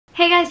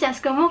Hey guys,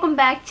 Jessica, and welcome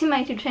back to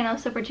my YouTube channel.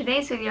 So for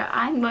today's video,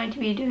 I'm going to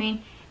be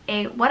doing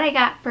a what I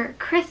got for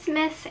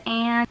Christmas,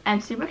 and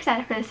I'm super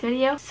excited for this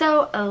video.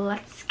 So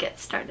let's get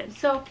started.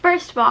 So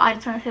first of all, I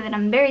just want to say that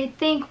I'm very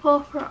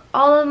thankful for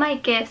all of my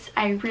gifts.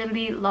 I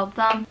really love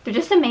them. They're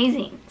just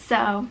amazing.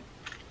 So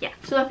yeah.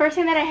 So the first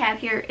thing that I have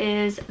here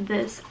is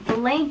this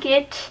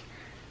blanket.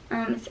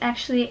 It's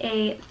actually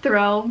a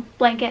throw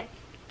blanket,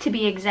 to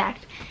be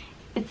exact.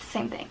 It's the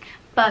same thing.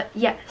 But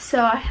yeah,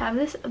 so I have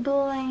this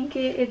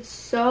blanket. It's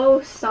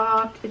so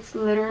soft. It's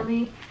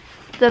literally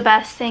the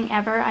best thing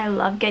ever. I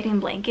love getting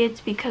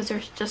blankets because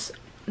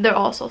they're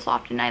all so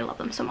soft and I love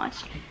them so much.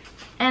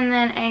 And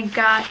then I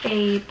got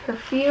a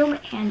perfume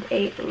and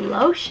a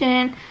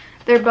lotion.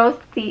 They're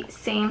both the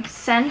same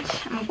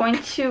scent. I'm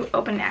going to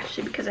open it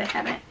actually because I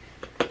haven't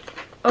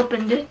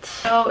opened it.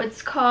 So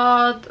it's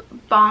called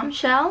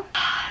Bombshell.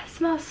 It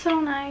smells so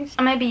nice.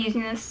 I might be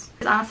using this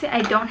because honestly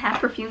I don't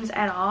have perfumes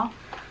at all.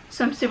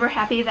 So I'm super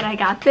happy that I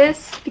got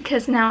this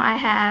because now I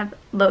have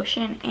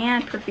lotion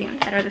and perfume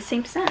that are the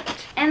same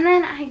scent. And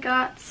then I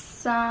got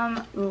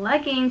some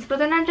leggings, but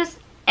they're not just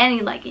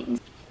any leggings.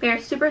 They're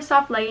super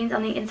soft leggings.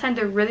 On the inside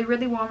they're really,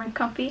 really warm and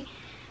comfy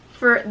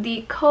for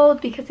the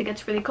cold because it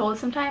gets really cold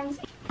sometimes.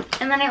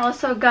 And then I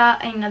also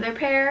got another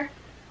pair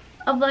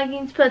of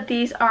leggings, but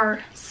these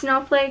are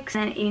snowflakes,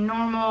 and a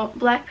normal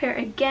black pair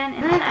again.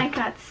 And then I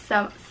got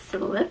some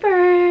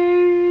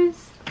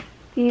slippers.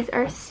 These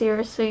are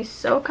seriously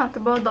so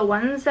comfortable. The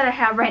ones that I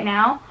have right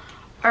now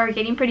are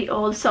getting pretty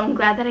old, so I'm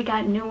glad that I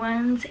got new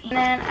ones. And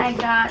then I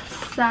got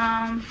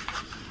some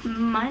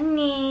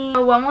money.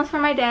 So one was for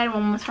my dad,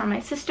 one was for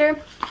my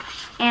sister.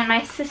 And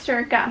my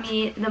sister got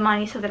me the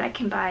money so that I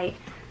can buy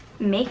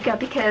makeup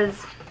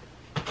because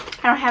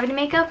I don't have any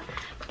makeup,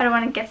 but I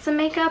want to get some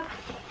makeup.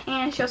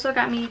 And she also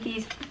got me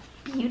these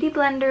beauty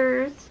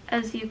blenders,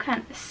 as you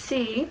can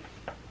see.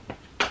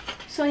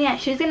 So yeah,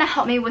 she's gonna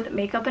help me with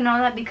makeup and all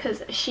that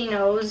because she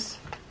knows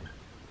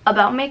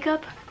about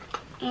makeup.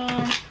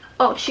 And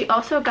oh, she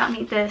also got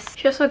me this.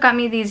 She also got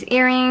me these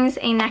earrings,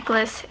 a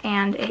necklace,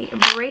 and a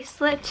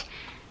bracelet.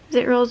 Is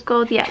it rose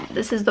gold? Yeah,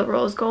 this is the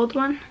rose gold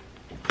one.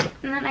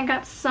 And then I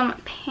got some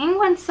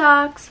penguin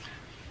socks,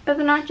 but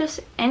they're not just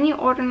any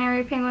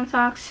ordinary penguin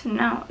socks.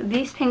 No,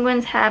 these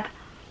penguins have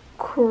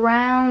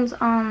crowns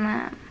on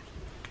them.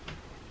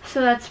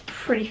 So that's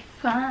pretty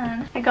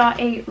fun. I got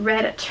a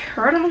red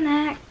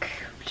turtleneck,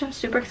 which I'm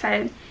super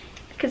excited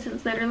because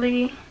it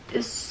literally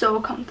is so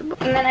comfortable.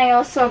 And then I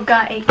also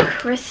got a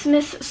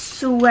Christmas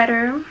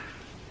sweater.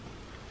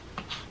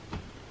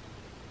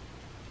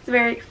 It's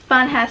very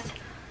fun, has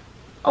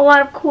a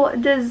lot of cool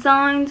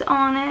designs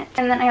on it.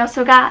 And then I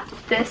also got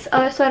this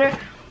other sweater,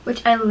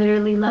 which I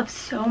literally love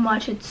so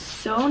much. It's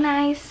so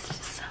nice.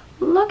 Just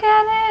look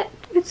at it.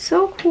 It's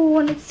so cool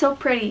and it's so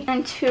pretty.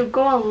 And to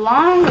go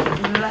along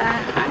with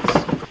that,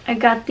 I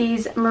got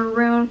these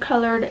maroon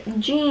colored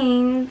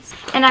jeans.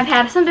 And I've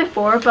had some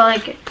before, but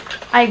like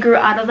I grew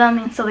out of them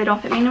and so they don't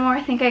fit me anymore.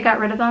 I think I got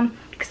rid of them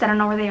because I don't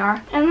know where they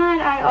are. And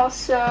then I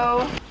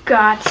also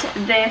got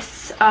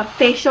this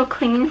facial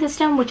cleaning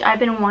system, which I've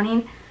been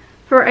wanting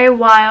for a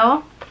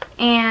while.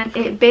 And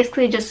it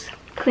basically just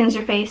cleans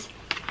your face.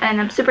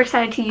 And I'm super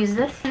excited to use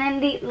this. And then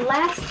the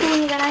last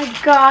thing that I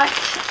got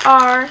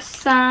are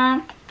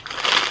some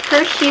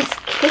Hershey's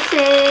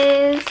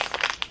Kisses.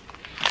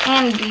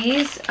 And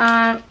these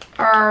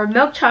are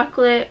milk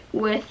chocolate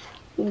with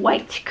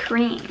white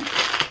cream.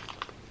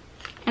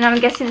 And I'm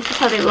guessing this is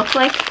how they look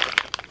like.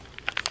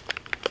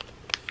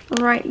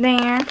 Right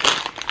there.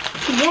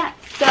 Yeah,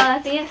 so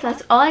that's it. So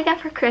that's all I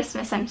got for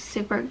Christmas. I'm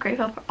super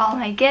grateful for all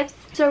my gifts.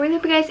 So I really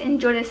hope you guys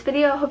enjoyed this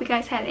video. I hope you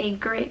guys had a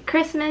great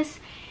Christmas.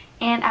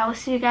 And I will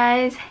see you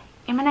guys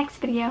in my next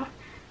video.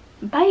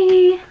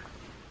 Bye!